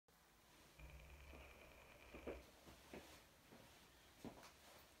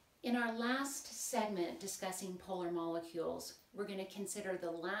In our last segment discussing polar molecules, we're going to consider the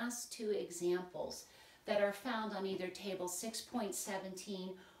last two examples that are found on either table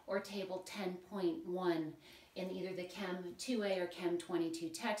 6.17 or table 10.1 in either the Chem 2A or Chem 22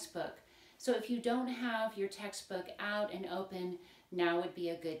 textbook. So if you don't have your textbook out and open, now would be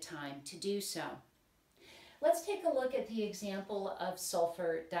a good time to do so. Let's take a look at the example of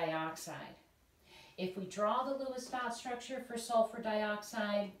sulfur dioxide. If we draw the Lewis dot structure for sulfur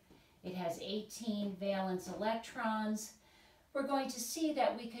dioxide, it has 18 valence electrons. We're going to see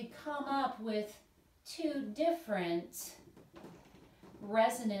that we could come up with two different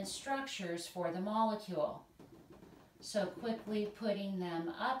resonance structures for the molecule. So quickly putting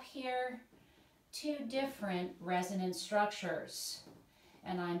them up here, two different resonance structures.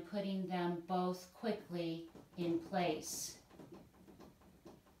 And I'm putting them both quickly in place.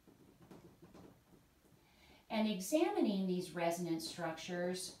 And examining these resonance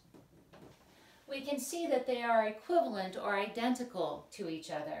structures, we can see that they are equivalent or identical to each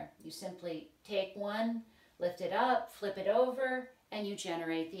other. You simply take one, lift it up, flip it over, and you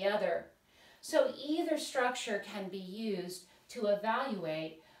generate the other. So either structure can be used to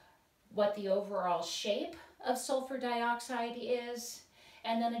evaluate what the overall shape of sulfur dioxide is,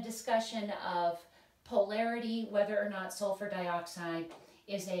 and then a discussion of polarity, whether or not sulfur dioxide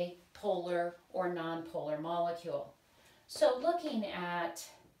is a polar or nonpolar molecule. So looking at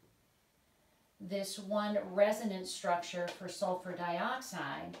this one resonance structure for sulfur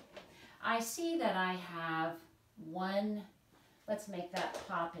dioxide, I see that I have one, let's make that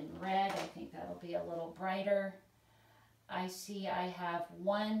pop in red, I think that'll be a little brighter. I see I have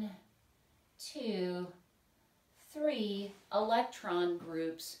 1, 2, 3 electron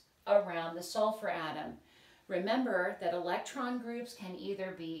groups around the sulfur atom. Remember that electron groups can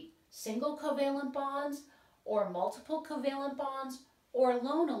either be single covalent bonds or multiple covalent bonds or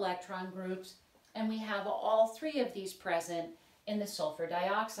lone electron groups, and we have all three of these present in the sulfur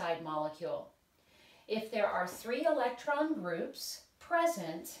dioxide molecule. If there are 3 electron groups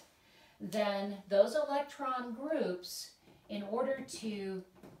present, then those electron groups, in order to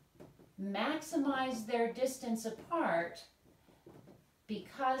maximize their distance apart,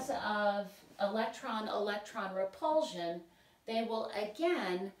 because of electron-electron repulsion, they will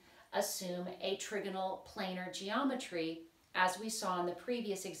again assume a trigonal planar geometry, as we saw in the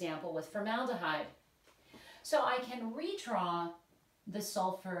previous example with formaldehyde. So I can redraw the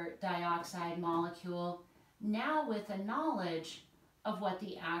sulfur dioxide molecule now with a knowledge of what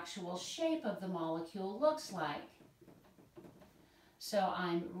the actual shape of the molecule looks like. So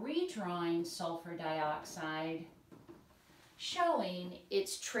I'm redrawing sulfur dioxide, showing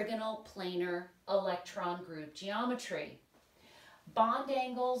its trigonal planar electron group geometry. Bond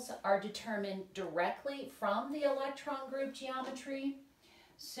angles are determined directly from the electron group geometry.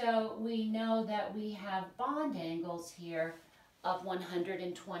 So we know that we have bond angles here of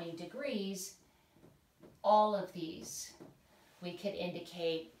 120 degrees. All of these we could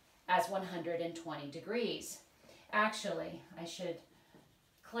indicate as 120 degrees. Actually, I should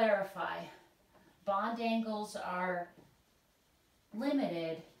clarify, bond angles are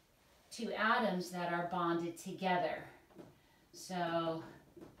limited to atoms that are bonded together. So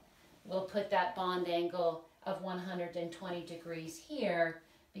we'll put that bond angle of 120 degrees here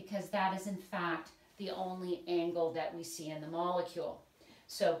because that is in fact the only angle that we see in the molecule.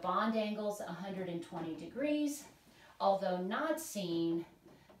 So bond angles 120 degrees, although not seen,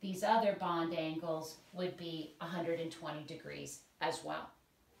 these other bond angles would be 120 degrees as well.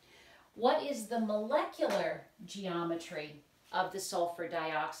 What is the molecular geometry of the sulfur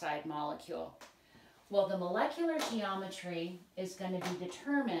dioxide molecule? Well, the molecular geometry is going to be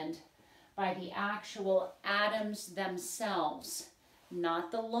determined by the actual atoms themselves,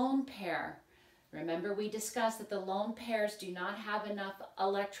 not the lone pair. Remember, we discussed that the lone pairs do not have enough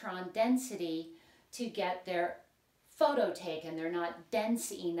electron density to get their photo taken. They're not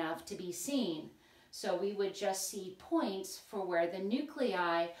dense enough to be seen. So we would just see points for where the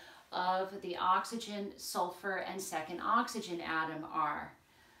nuclei of the oxygen, sulfur, and second oxygen atom are.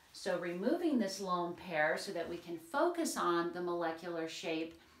 So removing this lone pair so that we can focus on the molecular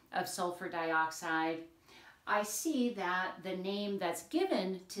shape of sulfur dioxide, I see that the name that's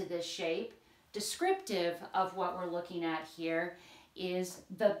given to this shape, descriptive of what we're looking at here, is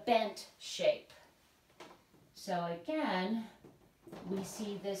the bent shape. So again, we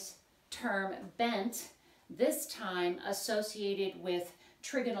see this term bent, this time associated with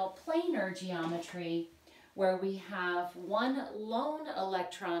trigonal planar geometry, where we have one lone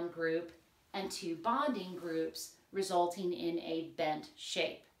electron group and 2 bonding groups, resulting in a bent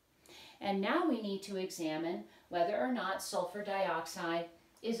shape. And now we need to examine whether or not sulfur dioxide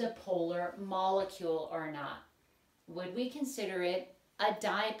is a polar molecule or not? Would we consider it a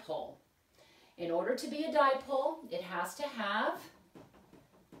dipole? In order to be a dipole, it has to have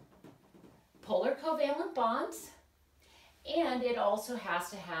polar covalent bonds, and it also has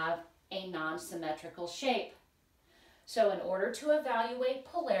to have a non-symmetrical shape. So in order to evaluate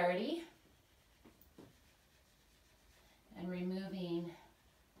polarity, and removing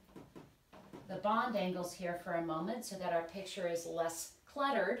the bond angles here for a moment so that our picture is less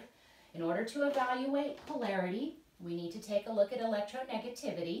cluttered, in order to evaluate polarity, we need to take a look at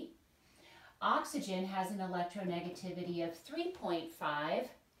electronegativity. Oxygen has an electronegativity of 3.5.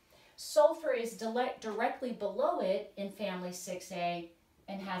 Sulfur is directly below it in family 6A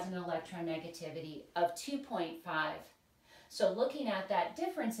and has an electronegativity of 2.5. So looking at that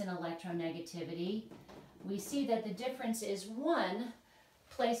difference in electronegativity, we see that the difference is 1,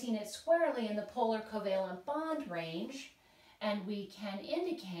 placing it squarely in the polar covalent bond range, and we can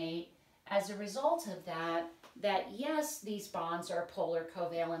indicate as a result of that, that yes, these bonds are polar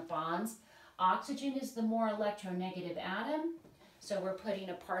covalent bonds. Oxygen is the more electronegative atom, so we're putting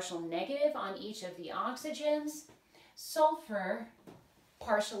a partial negative on each of the oxygens. Sulfur,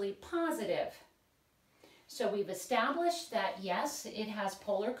 partially positive. So we've established that yes, it has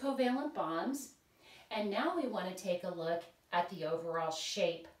polar covalent bonds, and now we want to take a look at the overall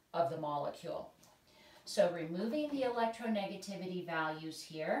shape of the molecule. So removing the electronegativity values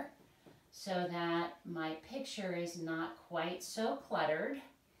here so that my picture is not quite so cluttered.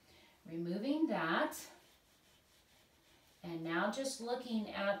 Removing that, and now just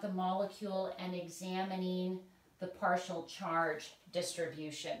looking at the molecule and examining the partial charge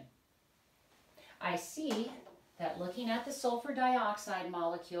distribution. I see that looking at the sulfur dioxide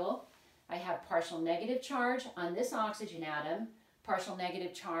molecule, I have partial negative charge on this oxygen atom, partial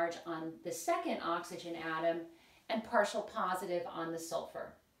negative charge on the second oxygen atom, and partial positive on the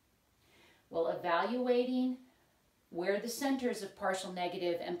sulfur. Well, evaluating where the centers of partial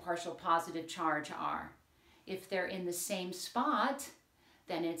negative and partial positive charge are. If they're in the same spot,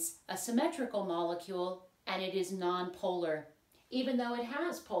 then it's a symmetrical molecule and it is nonpolar. Even though it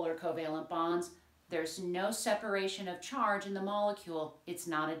has polar covalent bonds, there's no separation of charge in the molecule. It's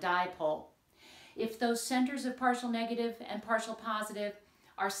not a dipole. If those centers of partial negative and partial positive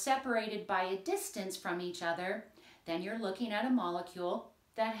are separated by a distance from each other, then you're looking at a molecule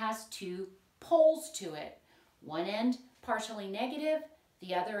that has 2 poles to it. One end partially negative,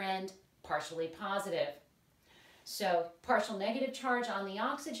 the other end partially positive. So partial negative charge on the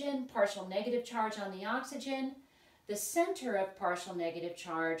oxygen, partial negative charge on the oxygen. The center of partial negative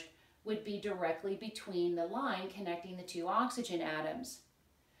charge would be directly between the line connecting the 2 oxygen atoms.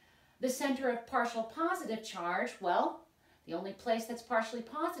 The center of partial positive charge, well, the only place that's partially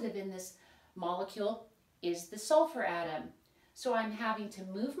positive in this molecule is the sulfur atom. So I'm having to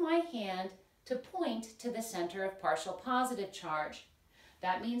move my hand to point to the center of partial positive charge.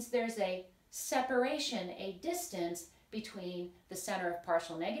 That means there's a separation, a distance between the center of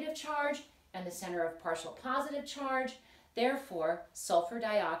partial negative charge and the center of partial positive charge. Therefore, sulfur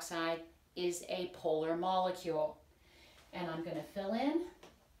dioxide is a polar molecule. And I'm going to fill in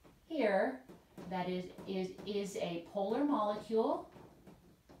here that is a polar molecule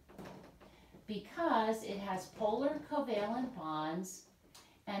because it has polar covalent bonds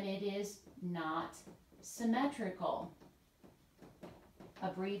and it is not symmetrical,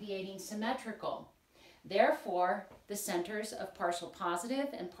 abbreviating symmetrical. Therefore, the centers of partial positive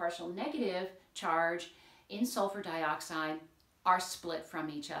and partial negative charge in sulfur dioxide are split from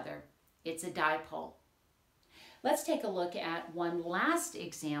each other. It's a dipole. Let's take a look at one last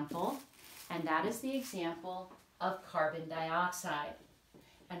example, and that is the example of carbon dioxide.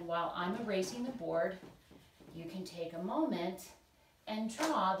 And while I'm erasing the board, you can take a moment and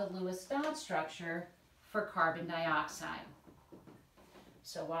draw the Lewis dot structure for carbon dioxide.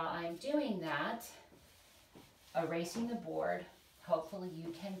 So while I'm doing that, erasing the board, hopefully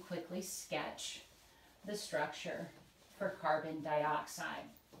you can quickly sketch the structure for carbon dioxide.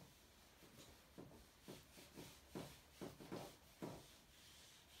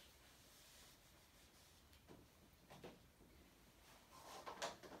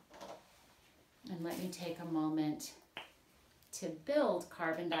 And let me take a moment to build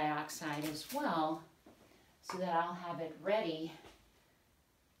carbon dioxide as well so that I'll have it ready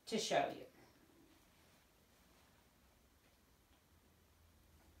to show you.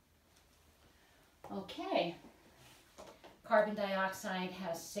 Okay, carbon dioxide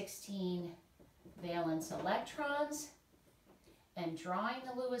has 16 valence electrons, and drawing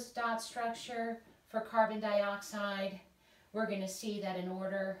the Lewis dot structure for carbon dioxide, we're going to see that in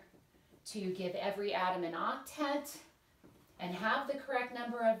order to give every atom an octet and have the correct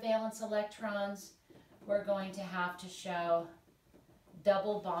number of valence electrons, we're going to have to show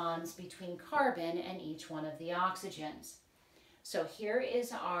double bonds between carbon and each one of the oxygens. So here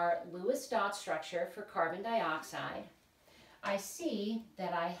is our Lewis dot structure for carbon dioxide. I see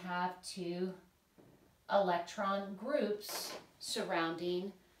that I have 2 electron groups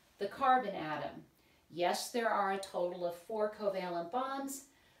surrounding the carbon atom. Yes, there are a total of 4 covalent bonds,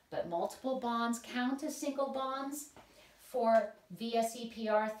 but multiple bonds count as single bonds for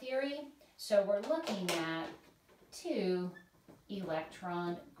VSEPR theory. So we're looking at 2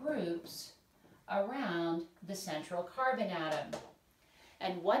 electron groups around the central carbon atom.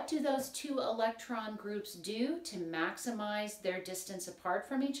 And what do those 2 electron groups do to maximize their distance apart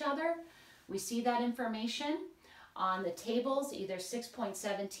from each other? We see that information on the tables, either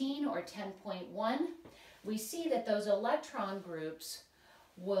 6.17 or 10.1. We see that those electron groups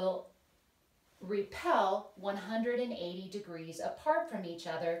will repel 180 degrees apart from each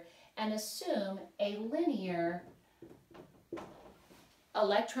other and assume a linear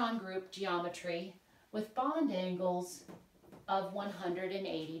electron group geometry with bond angles of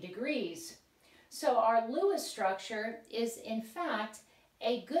 180 degrees. So our Lewis structure is in fact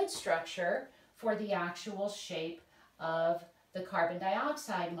a good structure for the actual shape of the carbon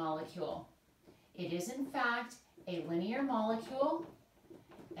dioxide molecule. It is in fact a linear molecule,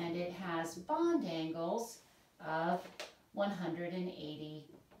 and it has bond angles of 180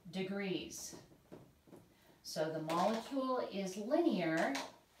 degrees. So the molecule is linear,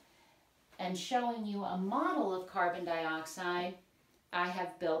 and showing you a model of carbon dioxide, I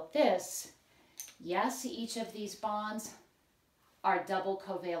have built this. Yes, each of these bonds are double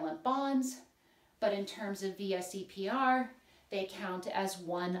covalent bonds, but in terms of VSEPR, they count as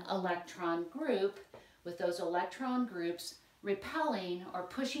 1 electron group, with those electron groups repelling or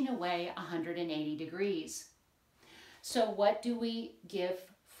pushing away 180 degrees. So what do we give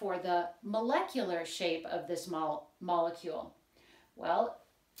for the molecular shape of this molecule? Well,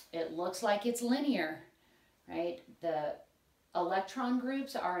 it looks like it's linear, right? The electron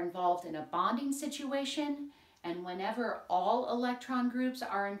groups are involved in a bonding situation, and whenever all electron groups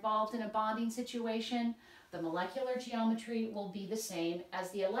are involved in a bonding situation, the molecular geometry will be the same as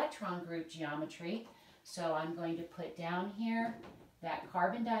the electron group geometry. So I'm going to put down here that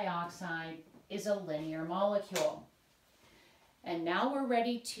carbon dioxide is a linear molecule. And now we're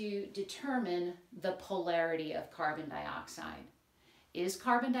ready to determine the polarity of carbon dioxide. Is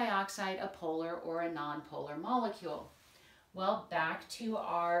carbon dioxide a polar or a nonpolar molecule? Well, back to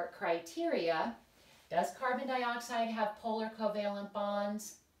our criteria. Does carbon dioxide have polar covalent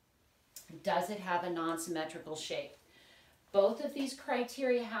bonds? Does it have a non-symmetrical shape? Both of these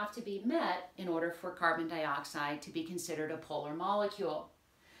criteria have to be met in order for carbon dioxide to be considered a polar molecule.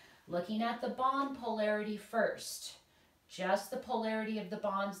 Looking at the bond polarity first, just the polarity of the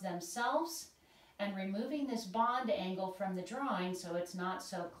bonds themselves, and removing this bond angle from the drawing so it's not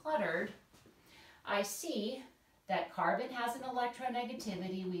so cluttered, I see that carbon has an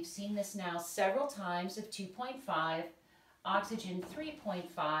electronegativity. We've seen this now several times of 2.5, oxygen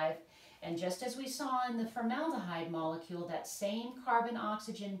 3.5, and just as we saw in the formaldehyde molecule, that same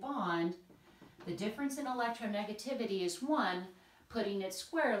carbon-oxygen bond, the difference in electronegativity is 1, putting it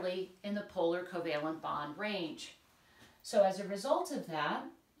squarely in the polar covalent bond range. So as a result of that,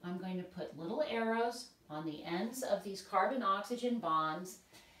 I'm going to put little arrows on the ends of these carbon-oxygen bonds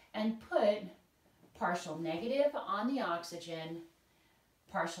and put partial negative on the oxygen,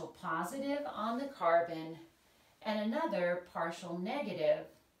 partial positive on the carbon, and another partial negative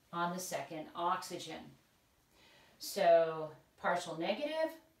on the second oxygen. So partial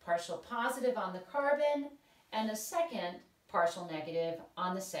negative, partial positive on the carbon, and a second partial negative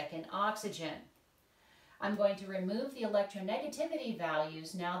on the second oxygen. I'm going to remove the electronegativity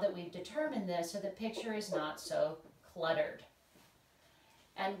values now that we've determined this so the picture is not so cluttered.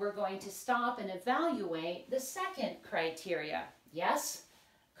 And we're going to stop and evaluate the second criteria. Yes,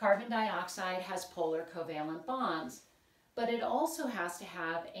 carbon dioxide has polar covalent bonds, but it also has to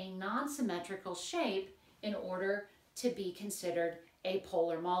have a non-symmetrical shape in order to be considered a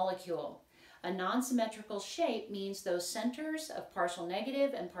polar molecule. A non-symmetrical shape means those centers of partial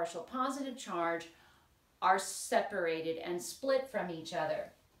negative and partial positive charge are separated and split from each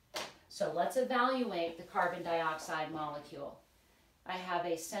other. So let's evaluate the carbon dioxide molecule. I have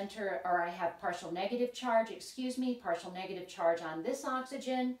a center, or I have partial negative charge on this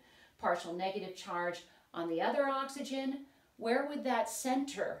oxygen, partial negative charge on the other oxygen. Where would that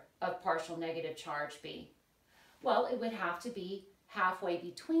center of partial negative charge be? Well, it would have to be halfway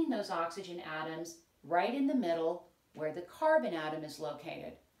between those oxygen atoms, right in the middle where the carbon atom is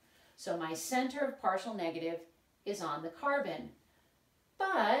located. So my center of partial negative is on the carbon.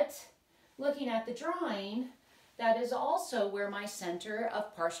 But looking at the drawing, that is also where my center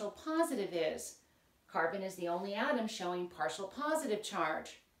of partial positive is. Carbon is the only atom showing partial positive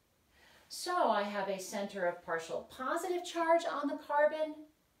charge. So I have a center of partial positive charge on the carbon,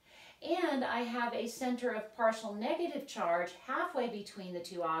 and I have a center of partial negative charge halfway between the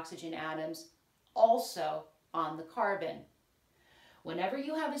two oxygen atoms, also on the carbon. Whenever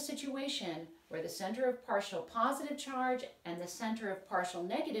you have a situation where the center of partial positive charge and the center of partial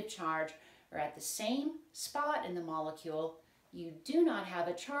negative charge are at the same spot in the molecule, you do not have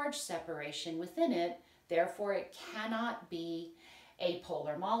a charge separation within it, therefore it cannot be a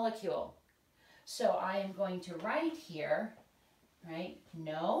polar molecule. So I am going to write here, right,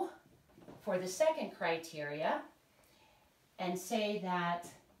 no, for the second criteria, and say that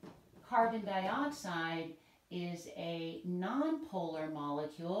carbon dioxide is a nonpolar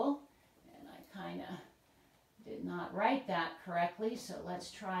molecule, and I kind of did not write that correctly, so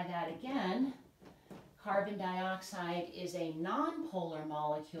let's try that again. Carbon dioxide is a nonpolar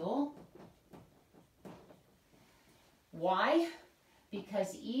molecule. Why?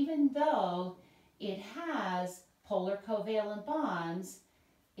 Because even though it has polar covalent bonds,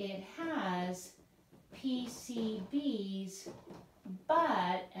 it has PCBs,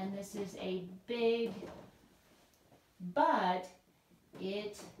 but, and this is a big but,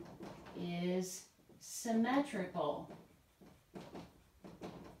 it is symmetrical.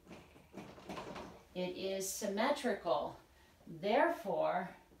 It is symmetrical. Therefore,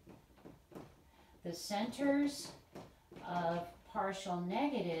 the centers of partial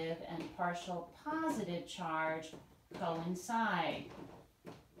negative and partial positive charge coincide.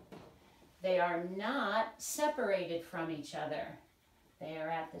 They are not separated from each other. They are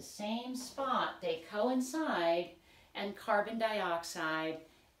at the same spot. They coincide, and carbon dioxide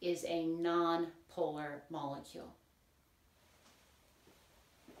is a non-polar molecule.